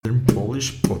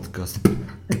Polish podcast.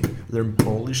 Learn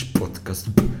Polish podcast.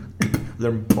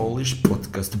 Learn Polish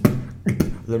podcast.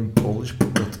 Learn Polish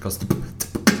podcast.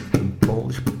 Learn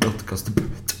Polish podcast.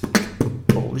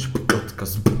 Polish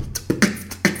podcast.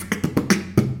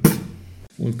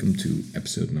 Welcome to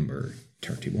episode number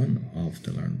 31 of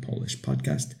the Learn Polish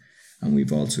podcast. And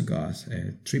we've also got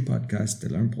three podcasts: the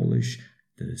Learn Polish,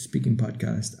 the Speaking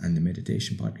Podcast, and the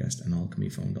Meditation Podcast, and all can be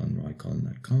found on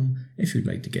roycullen.com. If you'd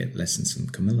like to get lessons from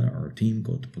Camilla or her team,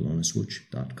 go to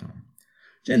polonaswitch.com.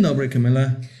 Dzień dobry,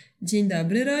 Camilla. Dzień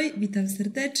dobry, Roy. Witam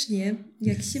serdecznie.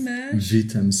 Jak się masz?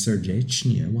 Witam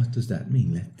serdecznie. What does that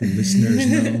mean? Let the listeners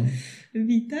know.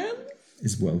 Witam.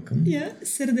 Is welcome.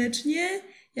 Serdecznie.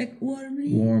 Jak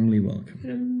warmly. Warmly welcome.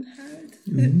 From heart.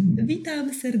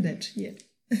 Witam serdecznie.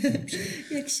 Dobrze.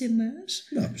 Jak się masz?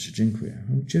 Dobrze, dziękuję.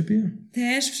 A u ciebie?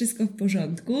 Też wszystko w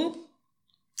porządku.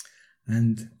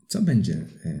 And co będzie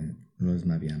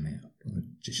rozmawiamy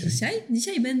dzisiaj?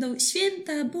 Dzisiaj będą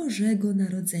święta Bożego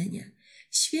Narodzenia.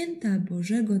 Święta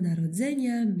Bożego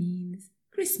Narodzenia means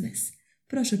Christmas.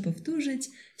 Proszę powtórzyć.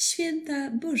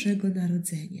 Święta Bożego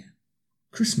Narodzenia.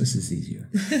 Christmas is easier.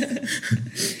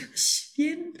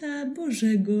 Święta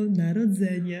Bożego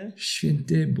Narodzenia.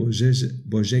 Święte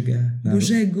Bożego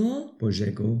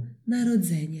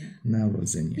Narodzenia.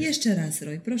 Jeszcze raz,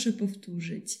 Roy, proszę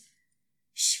powtórzyć.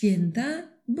 Święta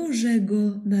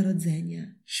Bożego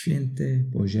Narodzenia. Święte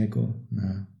Bożego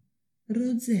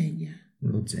Rodzenia.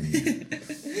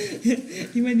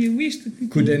 When you wish to people...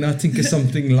 Could I not think of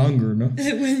something longer, no?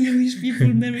 When you wish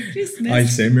people Merry Christmas... I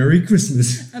say Merry Christmas.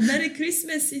 A Merry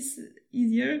Christmas is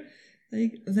easier.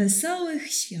 Like, wesołych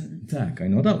świąt. Tak, I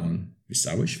know that one.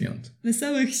 Wesołych świąt.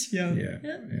 Wesołych świąt. Yeah.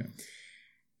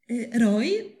 Roy,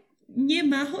 nie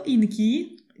ma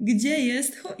choinki. Gdzie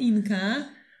jest choinka?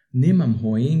 Nie mam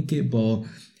choinki, bo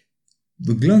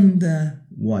wygląda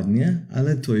ładnie,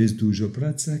 ale to jest dużo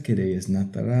pracy, kiedy jest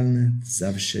naturalne,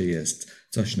 zawsze jest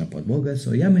coś na podłogę.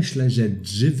 So ja myślę, że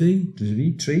drzwi,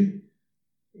 tree.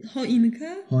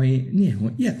 Choinka?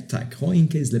 Tak,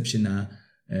 choinka jest lepsza na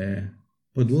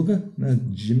podłogę, na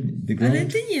the ground. Ale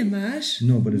ty nie masz.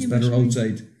 No, but it's better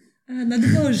outside. A, na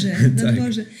dworze, Tak.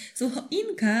 So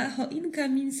choinka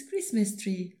means Christmas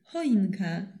tree.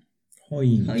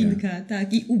 Choinka,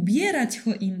 tak. I ubierać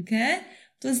choinkę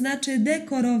to znaczy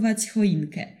dekorować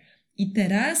choinkę. I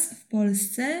teraz w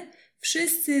Polsce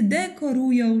wszyscy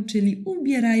dekorują, czyli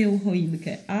ubierają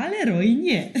choinkę. Ale Roy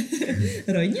nie.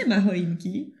 Roy nie ma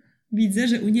choinki. Widzę,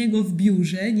 że u niego w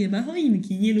biurze nie ma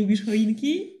choinki. Nie lubisz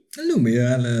choinki?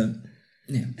 Lubię, ale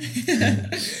nie.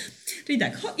 Czyli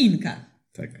tak, choinka.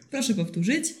 Tak. Proszę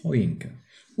powtórzyć. Choinka.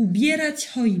 Ubierać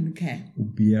choinkę.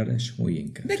 Ubierać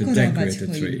choinkę. Dekorować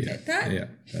choinkę, tak? Yeah,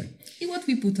 tak. I what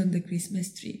we put on the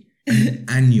Christmas tree?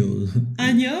 Anioł.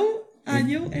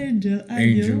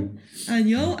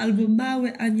 Anioł, albo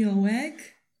mały aniołek.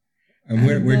 And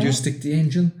where do you stick the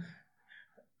angel?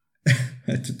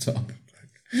 At the top.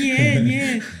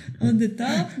 Nie. On the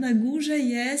top, na górze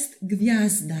jest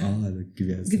gwiazda.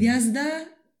 Gwiazda. Gwiazda.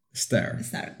 Star.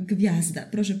 Gwiazda.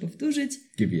 Proszę powtórzyć.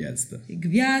 Gwiazda.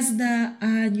 Gwiazda,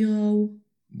 anioł.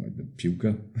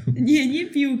 Piłka? Nie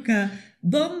piłka.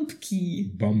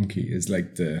 Bombki. Bombki is like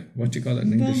the, what do you call it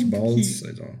in English? Balls? I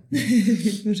don't.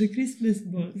 Może Christmas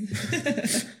balls.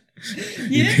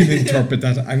 You can interpret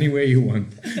that any way you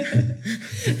want.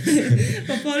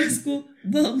 Po polsku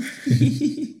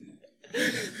bombki.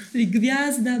 Czyli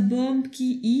gwiazda,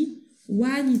 bombki i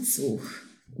łańcuch.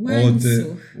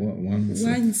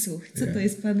 Łańcuch. Co to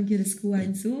jest po angielsku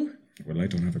łańcuch? Well, I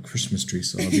don't have a Christmas tree,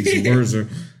 so all these words are...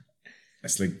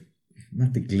 It's like,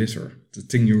 not the glitter, the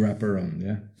thing you wrap around,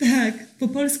 yeah? Tak, po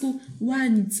polsku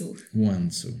łańcuch.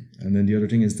 Łańcuch. And then the other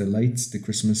thing is the lights, the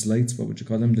Christmas lights, what would you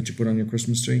call them, that you put on your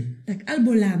Christmas tree? Tak,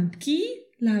 albo lampki,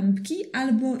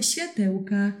 albo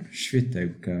światełka.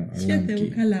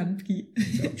 Światełka, lampki.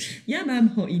 Dobrze. Ja mam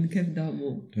choinkę w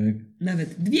domu. Tak.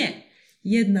 Nawet dwie.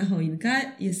 Jedna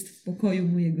choinka jest w pokoju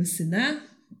mojego syna,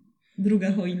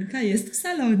 druga choinka jest w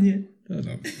salonie. To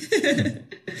dobrze.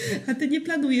 A ty nie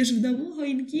planujesz w domu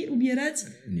choinki ubierać?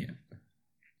 Nie.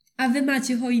 A wy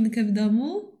macie choinkę w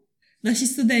domu? Nasi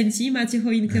studenci macie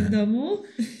choinkę w domu?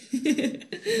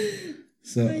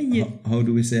 So, how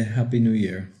do we say Happy New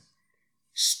Year?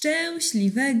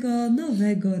 Szczęśliwego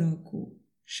Nowego Roku.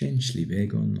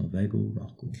 Szczęśliwego Nowego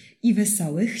Roku. I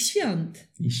wesołych świąt.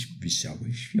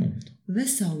 Wesołych świąt.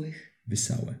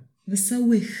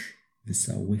 Wesołych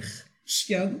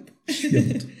świąt.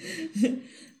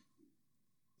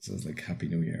 So it's like Happy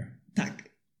New Year.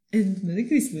 Tak. And Merry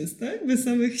Christmas, tak?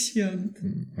 Wesołych świąt.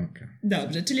 Okay.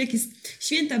 Dobrze, czyli jak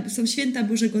są święta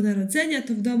Bożego Narodzenia,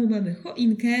 to w domu mamy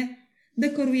choinkę,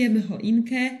 dekorujemy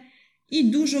choinkę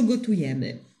I dużo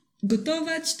gotujemy.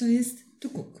 Gotować to jest to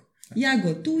cook. Ja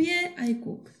gotuję, I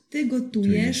cook. Ty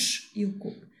gotujesz, you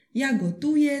cook. Ja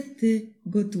gotuję, ty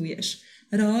gotujesz.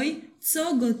 Roy,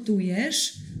 co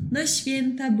gotujesz na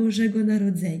święta Bożego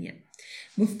Narodzenia?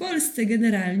 Bo w Polsce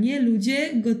generalnie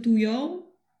ludzie gotują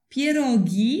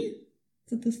pierogi.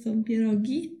 Co to są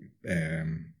pierogi?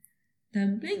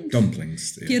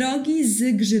 Dumplings. Yeah. Pierogi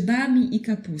z grzybami i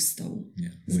kapustą.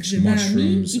 Yeah. Z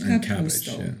grzybami i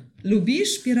kapustą. Cabbage, yeah.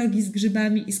 Lubisz pierogi z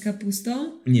grzybami i z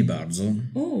kapustą? Nie bardzo.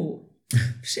 O,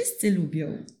 wszyscy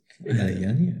lubią. Ale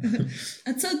ja nie.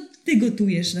 A co ty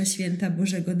gotujesz na święta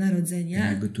Bożego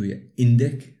Narodzenia? Ja gotuję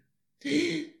indyk.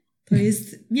 To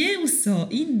jest mięso,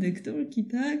 indyk, turkey,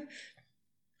 tak?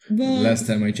 Bo... Last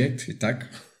time I checked, tak.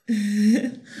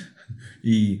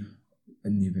 I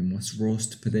nie wiem, what's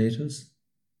roast potatoes?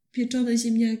 Pieczone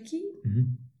ziemniaki?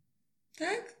 Mhm.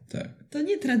 Tak? Tak. To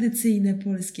nie tradycyjne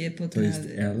polskie To potrawy. jest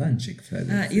irlandczyk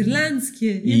wtedy. A,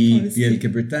 irlandzkie, nie I polskie. Wielka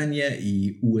Brytania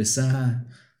i USA.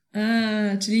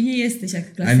 A, czyli nie jesteś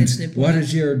jak klasyczny And Polak. what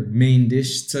is your main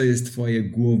dish? Co jest twoje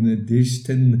główne dish?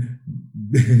 Ten...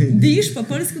 Dish po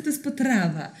polsku to jest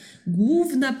potrawa.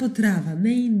 Główna potrawa,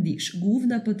 main dish,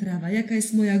 główna potrawa. Jaka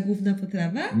jest moja główna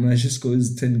potrawa? Na wszystko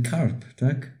jest ten karp,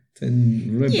 tak? Ten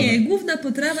ryba. Nie, główna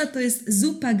potrawa to jest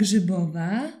zupa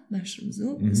grzybowa, mushroom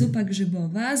soup, zupa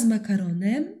grzybowa z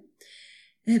makaronem,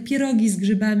 pierogi z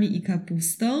grzybami i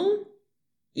kapustą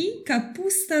i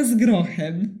kapusta z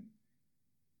grochem.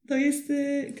 To jest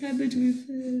cabbage with...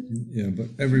 Yeah, but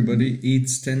everybody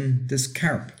eats this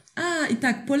carp. A, i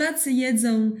tak, Polacy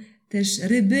jedzą też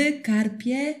ryby,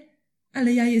 karpie,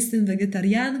 ale ja jestem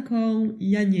wegetarianką i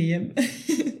ja nie jem.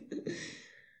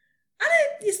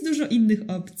 Ale jest dużo innych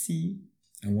opcji.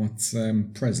 And what's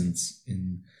presents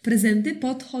in... Prezenty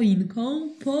pod choinką,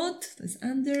 to jest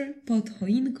pod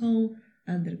choinką,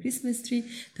 under Christmas tree.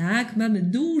 Tak, mamy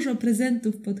dużo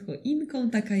prezentów pod choinką,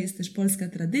 taka jest też polska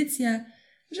tradycja,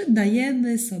 że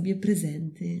dajemy sobie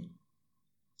prezenty.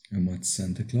 And what's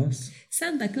Santa Claus?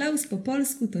 Santa Claus po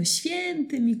polsku to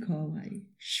święty Mikołaj.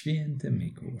 Święty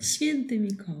Mikołaj. Święty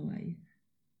Mikołaj.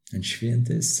 And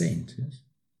święty is saint, yes?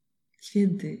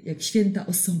 Święty, jak święta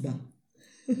osoba.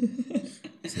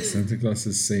 So Santa Claus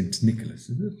is Saint Nicholas, is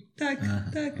it? Tak,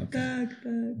 Aha, tak, okay. tak.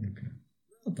 Okay.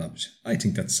 No dobrze. I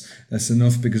think that's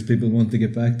enough because people want to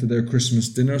get back to their Christmas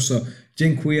dinner. So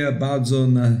dziękuję bardzo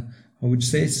na, how would you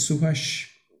say,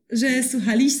 słuchasz? Że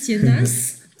słuchaliście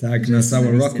nas. Tak, na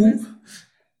cały roku.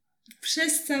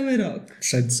 Przez cały rok.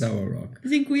 Przed cały rok.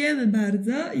 Dziękujemy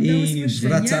bardzo i do I usłyszenia.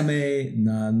 wracamy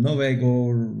na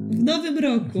nowego... W nowym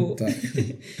roku. Tak.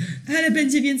 Ale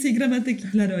będzie więcej gramatyki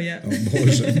dla Roya. O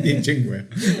Boże, nie, dziękuję.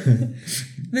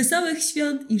 Wesołych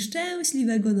świąt i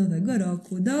szczęśliwego nowego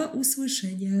roku. Do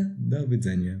usłyszenia. Do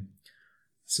widzenia.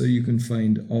 So you can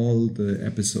find all the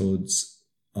episodes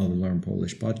of the Learn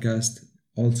Polish podcast,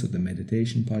 also the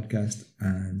meditation podcast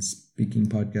and speaking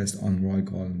podcast on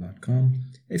roycollin.com.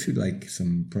 If you'd like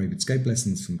some private Skype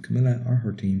lessons from Camilla or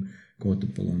her team, go to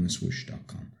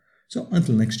bolognaSwish.com. So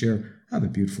until next year, have a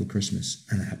beautiful Christmas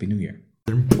and a Happy New Year.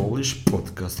 Learn Polish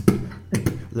podcast.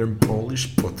 Learn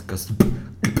Polish podcast.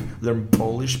 Learn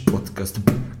Polish podcast.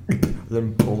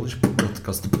 Learn Polish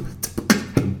podcast.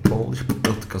 Learn Polish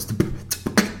podcast.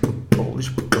 Polish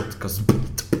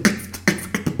podcast.